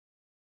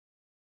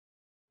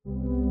The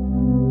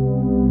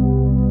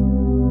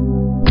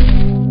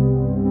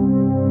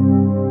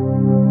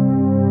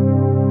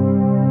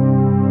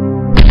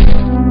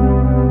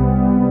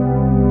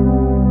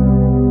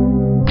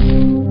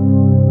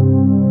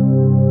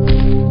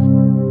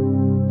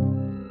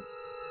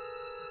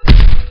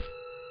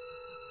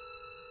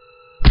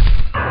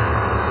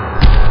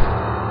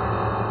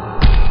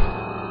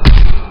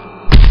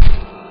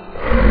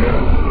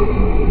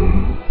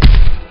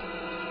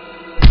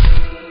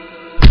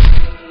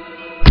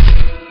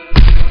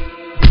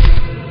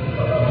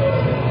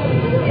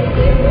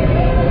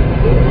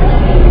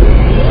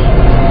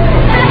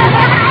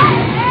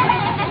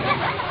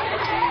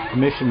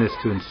mission is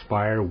to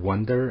inspire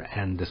wonder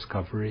and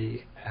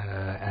discovery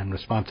and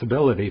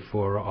responsibility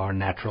for our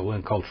natural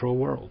and cultural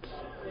worlds.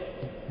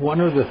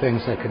 One of the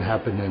things that can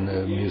happen in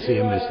a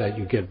museum is that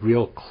you get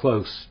real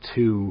close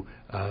to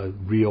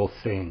real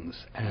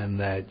things, and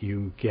that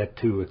you get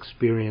to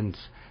experience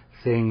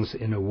things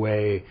in a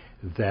way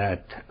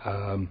that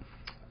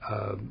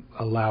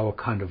allow a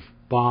kind of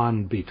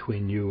bond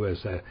between you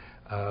as a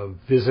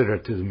visitor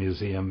to the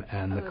museum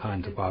and the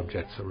kinds of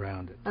objects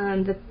around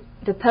it.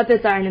 The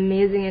puppets are an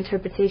amazing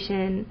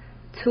interpretation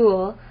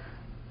tool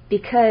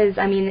because,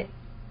 I mean,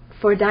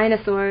 for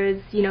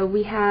dinosaurs, you know,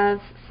 we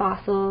have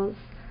fossils.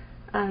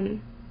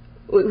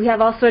 We have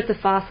all sorts of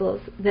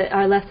fossils that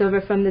are left over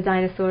from the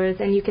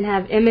dinosaurs, and you can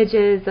have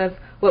images of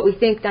what we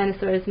think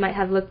dinosaurs might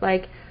have looked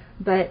like,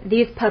 but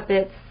these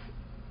puppets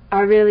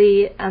are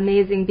really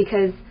amazing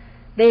because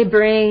they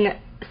bring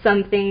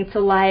something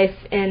to life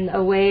in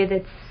a way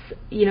that's,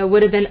 you know,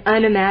 would have been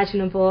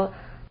unimaginable.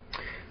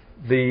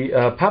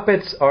 The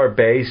puppets are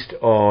based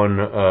on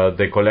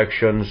the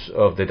collections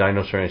of the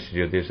Dinosaur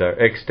Institute. These are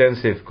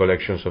extensive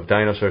collections of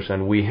dinosaurs,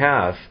 and we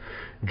have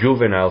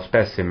juvenile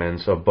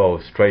specimens of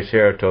both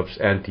Triceratops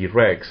and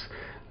T-Rex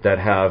that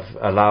have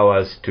allowed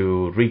us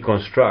to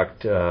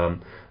reconstruct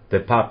the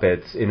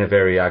puppets in a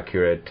very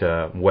accurate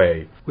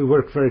way. We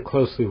work very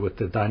closely with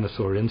the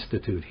Dinosaur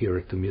Institute here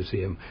at the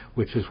museum,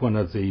 which is one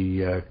of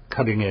the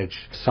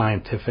cutting-edge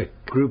scientific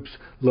groups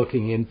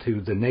looking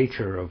into the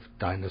nature of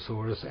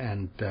dinosaurs,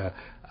 and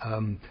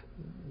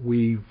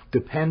we've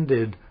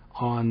depended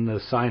on the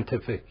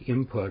scientific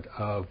input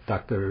of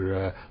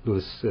Dr.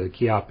 Louis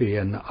Chiappi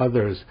and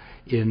others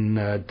in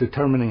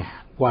determining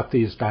what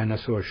these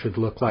dinosaurs should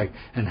look like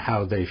and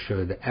how they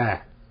should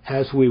act.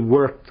 As we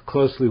worked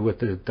closely with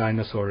the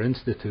Dinosaur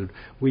Institute,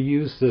 we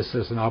used this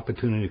as an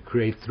opportunity to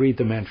create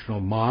three-dimensional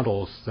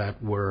models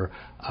that were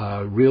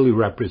really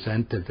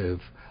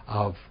representative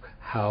of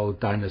how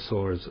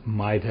dinosaurs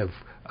might have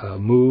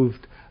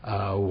moved,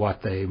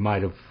 what they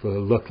might have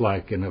looked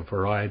like in a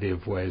variety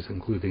of ways,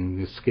 including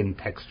the skin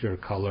texture,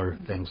 color,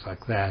 things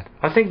like that.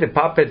 I think the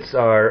puppets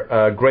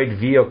are great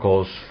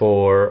vehicles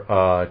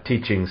for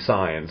teaching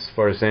science,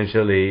 for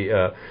essentially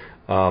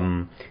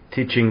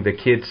teaching the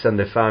kids and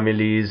the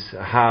families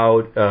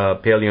how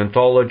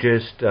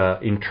paleontologists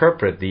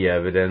interpret the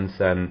evidence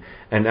and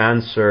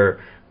answer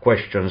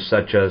questions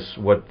such as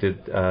what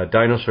did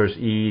dinosaurs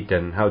eat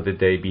and how did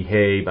they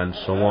behave and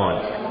so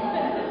on.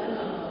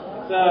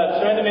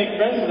 Trying to make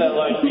friends with that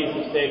large piece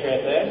of steak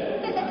right there.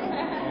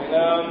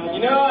 And,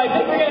 you know, I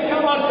think we're going to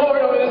come on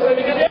forward over this way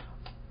because...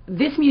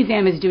 This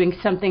museum is doing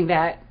something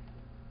that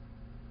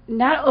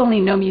not only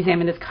no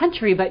museum in this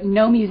country, but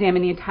no museum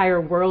in the entire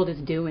world is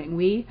doing.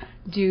 We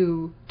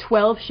do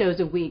 12 shows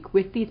a week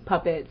with these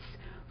puppets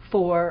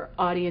for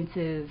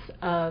audiences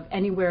of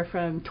anywhere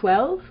from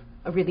 12,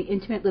 a really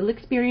intimate little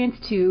experience,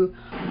 to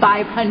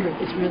 500,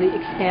 this really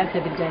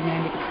expansive and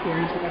dynamic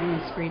experience with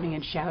everyone screaming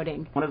and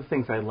shouting. One of the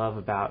things I love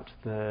about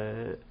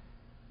the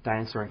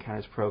Dinosaur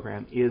Encounters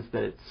program is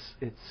that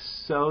it's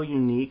so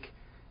unique,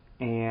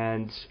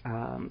 and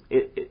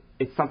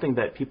it's something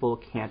that people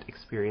can't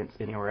experience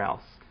anywhere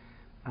else.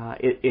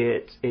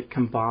 It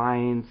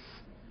combines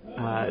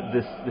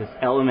this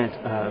element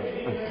of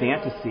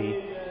fantasy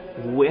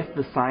with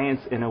the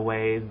science in a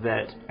way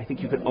that I think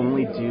you could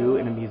only do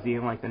in a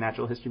museum like the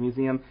Natural History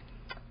Museum.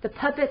 The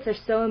puppets are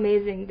so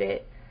amazing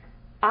that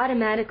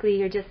automatically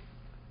you're just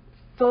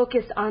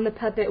focused on the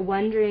puppet,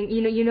 wondering,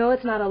 you know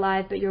it's not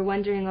alive, but you're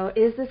wondering, oh,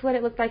 is this what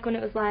it looked like when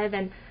it was live?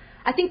 And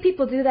I think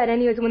people do that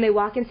anyways. When they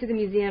walk into the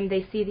museum,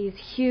 they see these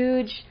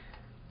huge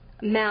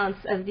mounts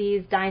of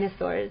these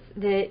dinosaurs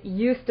that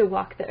used to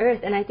walk the earth,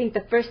 and I think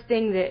the first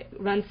thing that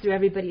runs through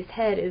everybody's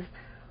head is,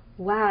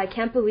 wow, I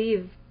can't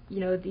believe,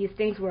 these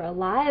things were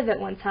alive at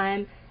one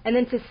time. And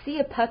then to see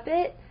a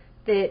puppet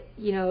that,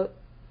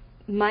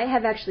 might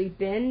have actually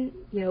been,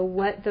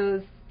 what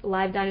those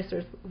live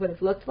dinosaurs would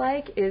have looked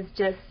like is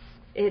just,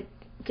 it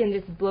can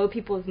just blow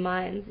people's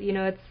minds.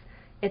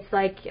 It's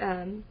like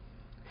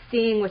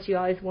seeing what you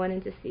always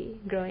wanted to see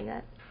growing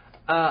up.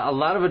 A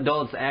lot of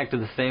adults act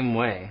the same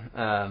way.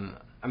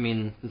 I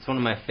mean, it's one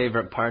of my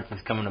favorite parts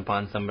is coming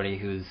upon somebody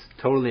who's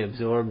totally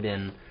absorbed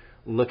in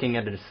looking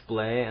at a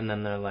display, and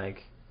then they're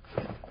like,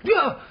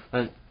 yeah!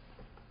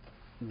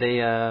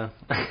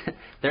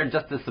 They're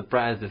just as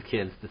surprised as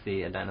kids to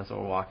see a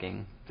dinosaur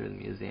walking through the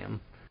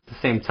museum. At the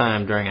same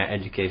time, during our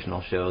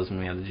educational shows, when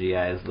we have the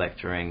GIs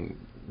lecturing,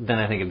 then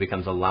I think it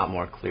becomes a lot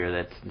more clear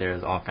that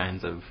there's all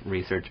kinds of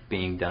research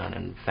being done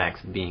and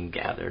facts being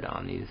gathered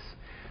on these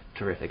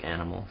terrific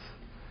animals.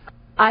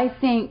 I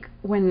think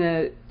when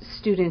the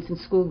students and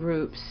school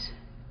groups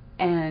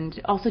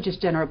and also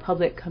just general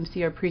public come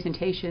see our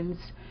presentations,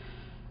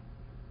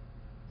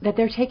 that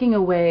they're taking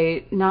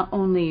away not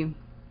only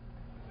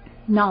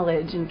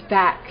knowledge and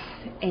facts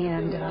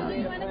and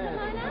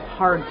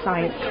hard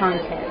science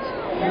content,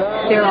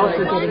 they're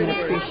also getting an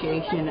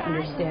appreciation and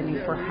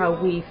understanding for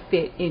how we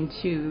fit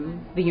into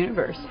the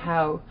universe,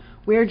 how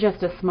we're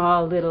just a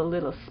small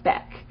little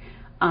speck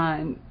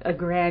on a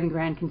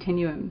grand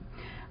continuum.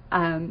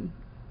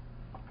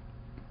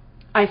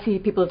 I see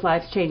people's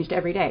lives changed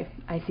every day.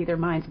 I see their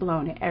minds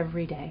blown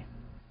every day.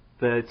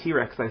 The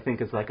T-Rex, I think,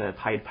 is like a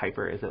Pied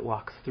Piper. As it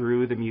walks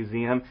through the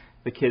museum,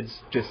 the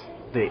kids just,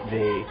 they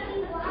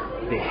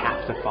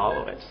have to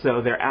follow it.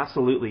 So they're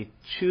absolutely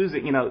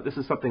choosing, this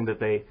is something that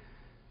they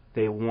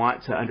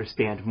want to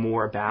understand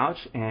more about,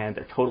 and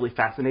they're totally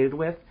fascinated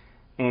with.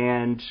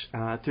 And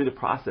through the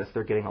process,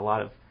 they're getting a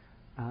lot of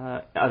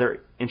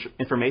other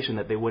information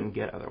that they wouldn't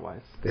get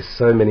otherwise. There's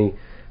so many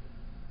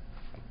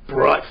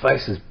bright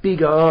faces,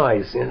 big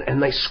eyes,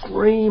 and they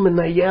scream and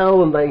they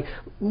yell and they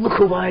look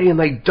away and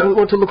they don't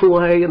want to look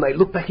away and they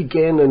look back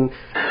again. And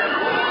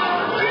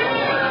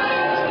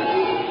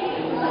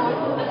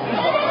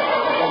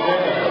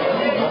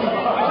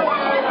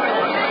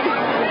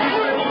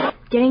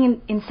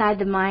getting inside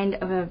the mind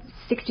of a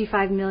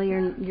 65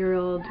 million year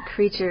old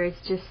creature is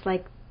just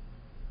like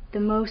the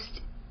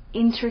most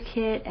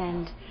intricate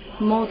and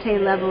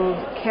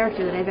multi-leveled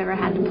character that I've ever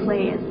had to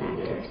play as an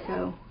actor.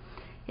 So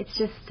it's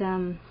just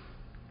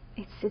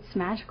it's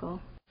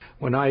magical.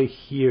 When I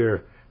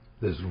hear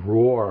this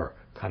roar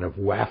kind of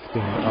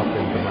wafting up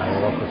into my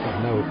office,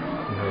 I know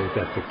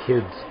that the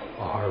kids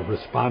are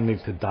responding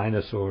to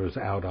dinosaurs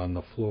out on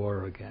the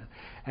floor again.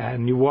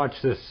 And you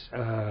watch this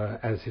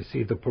as you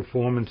see the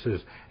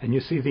performances, and you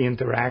see the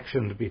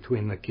interaction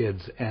between the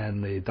kids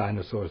and the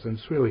dinosaurs, and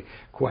it's really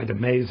quite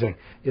amazing.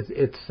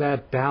 It's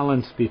that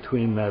balance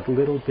between that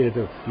little bit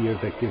of fear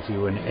that gives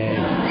you an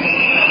edge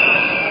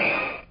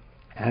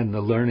and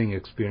the learning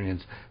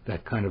experience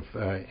that kind of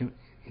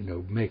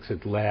makes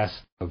it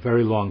last a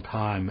very long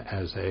time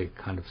as a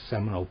kind of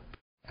seminal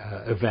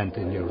event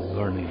in your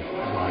learning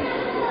life.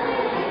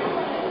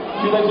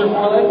 2 legs or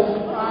 4 legs?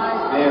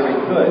 Very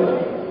good.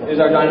 Is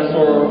our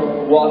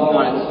dinosaur walking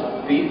on its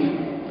feet?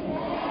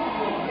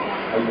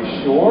 Are you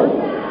sure?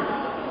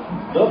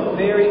 Look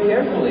very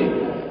carefully.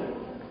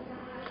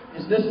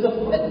 Is this the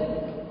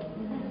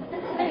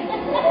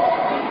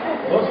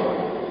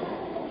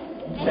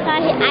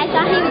I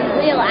thought he was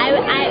real.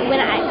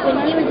 When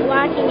he was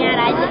walking out,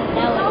 I didn't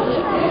know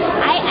it.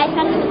 I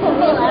thought he was for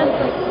real. I was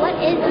like, what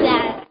is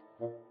that?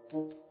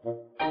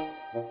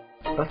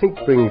 I think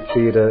bringing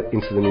theatre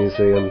into the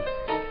museum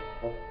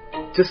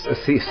just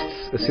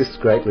assists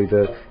greatly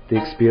the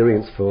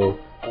experience for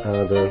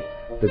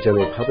the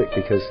general public,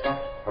 because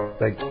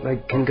they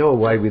can go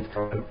away with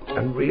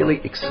a really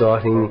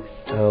exciting,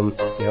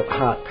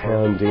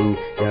 heart-pounding,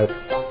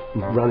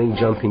 running,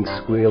 jumping,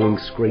 squealing,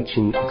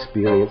 screeching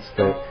experience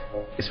that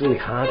is really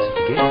hard to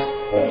forget.